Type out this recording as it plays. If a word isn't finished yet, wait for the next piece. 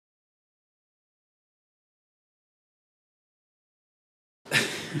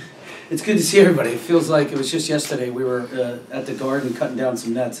it's good to see everybody. It feels like it was just yesterday we were at the Garden cutting down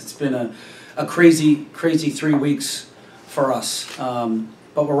some nets. It's been a crazy 3 weeks for us,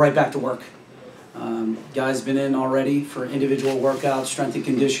 but we're right back to work. Guys been in already for individual workouts, strength and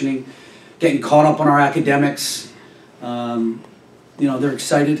conditioning, getting caught up on our academics. You know, they're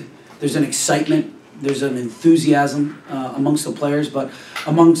excited. There's an excitement. There's an enthusiasm amongst the players, but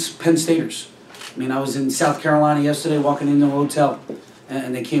amongst Penn Staters. I mean, I was in South Carolina yesterday walking into a hotel,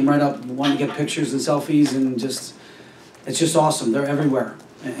 and they came right up, wanting to get pictures and selfies, and it's just awesome. They're everywhere.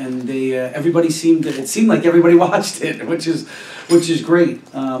 And everybody it seemed like everybody watched it, which is great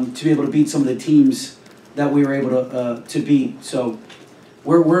to be able to beat some of the teams that we were able to beat. So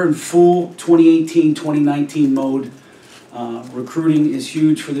we're in full 2018-2019 mode. Recruiting is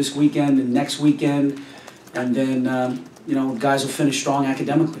huge for this weekend and next weekend, and then you know, guys will finish strong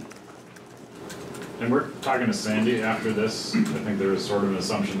academically. And we're talking to Sandy after this. I think there was sort of an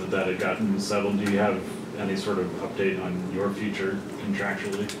assumption that had gotten settled. Do you have any sort of update on your future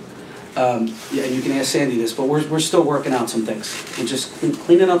contractually? Yeah, you can ask Sandy this, but we're still working out some things. We're just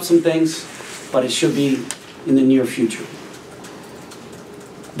cleaning up some things, but it should be in the near future.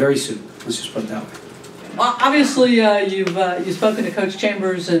 Very soon. Let's just put it that way. Well, obviously, you've spoken to Coach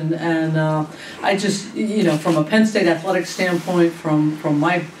Chambers, and I just, you know, from a Penn State athletic standpoint, from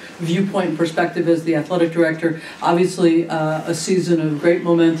my viewpoint and perspective as the athletic director, obviously a season of great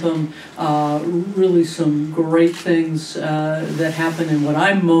momentum, really some great things that happen, and what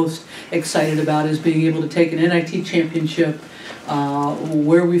I'm most excited about is being able to take an NIT championship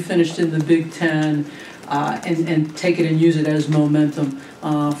where we finished in the Big Ten, and take it and use it as momentum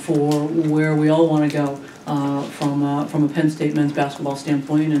for where we all want to go from a Penn State men's basketball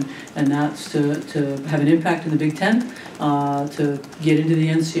standpoint, and that's to have an impact in the Big Ten, to get into the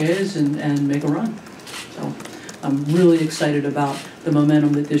NCAAs and make a run. So I'm really excited about the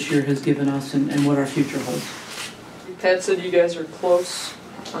momentum that this year has given us and what our future holds. Pat said you guys are close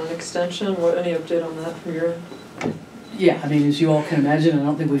on an extension. Any update on that from your end? Yeah, I mean, as you all can imagine, I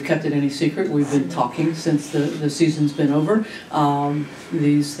don't think we've kept it any secret. We've been talking since the season's been over.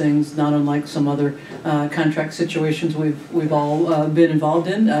 These things, not unlike some other contract situations we've all been involved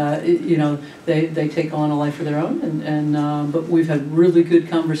in, you know, they take on a life of their own. But we've had really good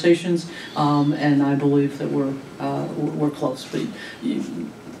conversations, and I believe that we're close. But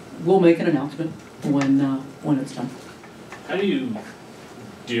we'll make an announcement when it's done. How do you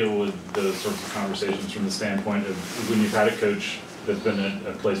deal with those sorts of conversations from the standpoint of when you've had a coach that's been at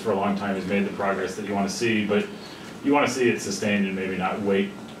a place for a long time, has made the progress that you want to see, but you want to see it sustained and maybe not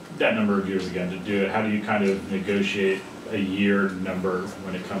wait that number of years again to do it? How do you kind of negotiate a year number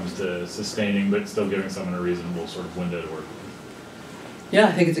when it comes to sustaining but still giving someone a reasonable sort of window to work with? Yeah,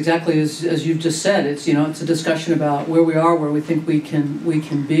 I think it's exactly as you've just said. It's, you know, it's a discussion about where we are, where we think we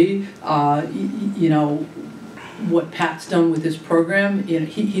can be. You know, what Pat's done with this program, you know,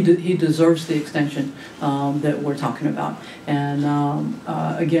 he deserves the extension that we're talking about. And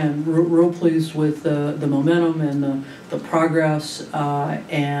again, real pleased with the momentum and the progress.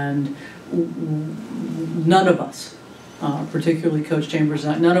 And none of us, particularly Coach Chambers,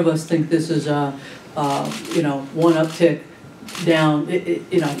 none of us think this is a you know, one uptick down.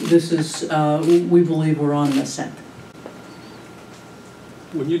 You know, this is we believe we're on an ascent.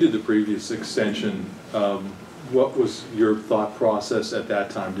 When you did the previous extension, what was your thought process at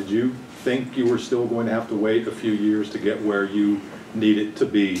that time? Did you think you were still going to have to wait a few years to get where you needed to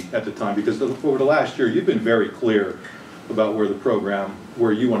be at the time? Because over the last year, you've been very clear about where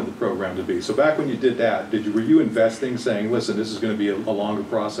you wanted the program to be. So back when you did that, were you investing, saying, listen, this is going to be a longer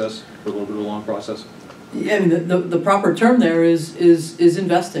process, or a little bit of a long process? Yeah, I mean, the proper term there is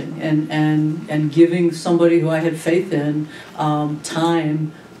investing and giving somebody who I had faith in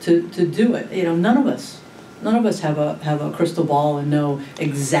time to do it. You know, none of us have a crystal ball and know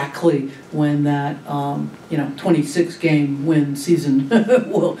exactly when that you know, 26 game win season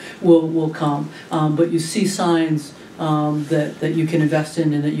will come. But you see signs that you can invest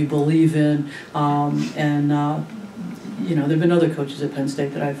in and that you believe in, you know, there've been other coaches at Penn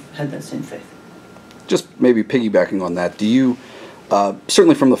State that I've had that same faith. Just maybe piggybacking on that, do you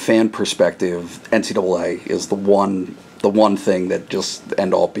certainly from the fan perspective, NCAA is the one thing that just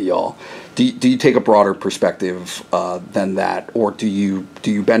end all be all. Do you take a broader perspective than that, or do you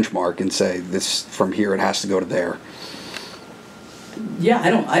benchmark and say this from here it has to go to there? Yeah,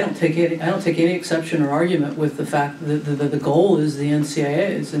 I don't take any exception or argument with the fact that the goal is the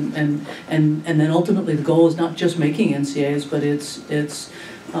NCAAs, and then ultimately the goal is not just making NCAAs, but it's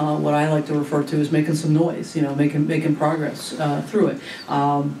what I like to refer to as making some noise. You know, making progress through it.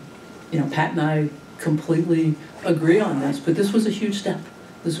 You know, Pat and I completely agree on this, but this was a huge step.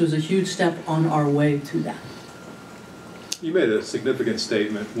 This was a huge step on our way to that. You made a significant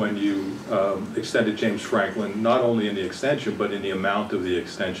statement when you extended James Franklin, not only in the extension, but in the amount of the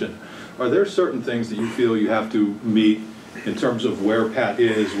extension. Are there certain things that you feel you have to meet in terms of where Pat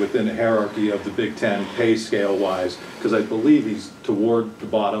is within the hierarchy of the Big Ten pay scale-wise? Because I believe he's toward the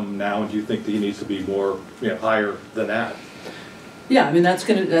bottom now, and do you think that he needs to be more, higher than that? Yeah, I mean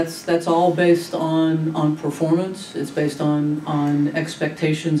that's all based on performance. It's based on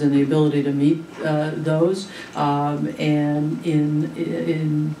expectations and the ability to meet those, and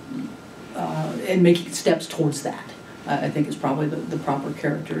in making steps towards that. I think is probably the proper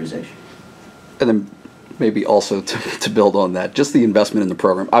characterization. And then maybe also to build on that, just the investment in the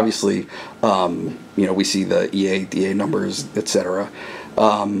program. Obviously, we see the EA, DA numbers, et cetera.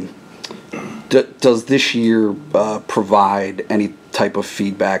 Does this year provide any type of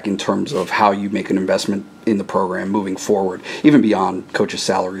feedback in terms of how you make an investment in the program moving forward, even beyond coaches'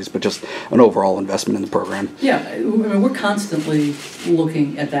 salaries, but just an overall investment in the program? Yeah, I mean, we're constantly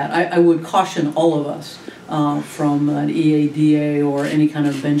looking at that. I would caution all of us from an EADA or any kind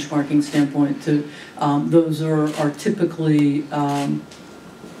of benchmarking standpoint to those are typically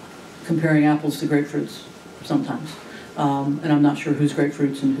comparing apples to grapefruits sometimes. And I'm not sure who's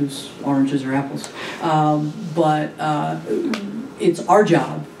grapefruits and who's oranges or apples. But it's our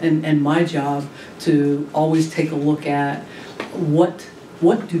job and my job to always take a look at what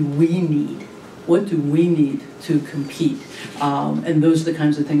do we need? What do we need to compete? And those are the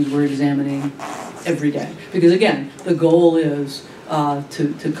kinds of things we're examining every day. Because again, the goal is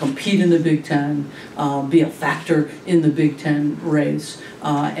to compete in the Big Ten, be a factor in the Big Ten race,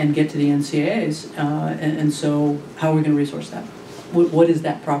 and get to the NCAAs. And so how are we going to resource that? What is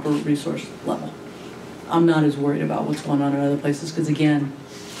that proper resource level? I'm not as worried about what's going on in other places because, again,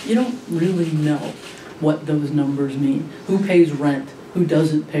 you don't really know what those numbers mean. Who pays rent? Who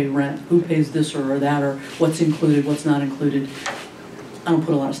doesn't pay rent? Who pays this or that, or what's included, what's not included? I don't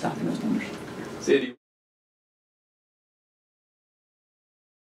put a lot of stock in those numbers. Sandy.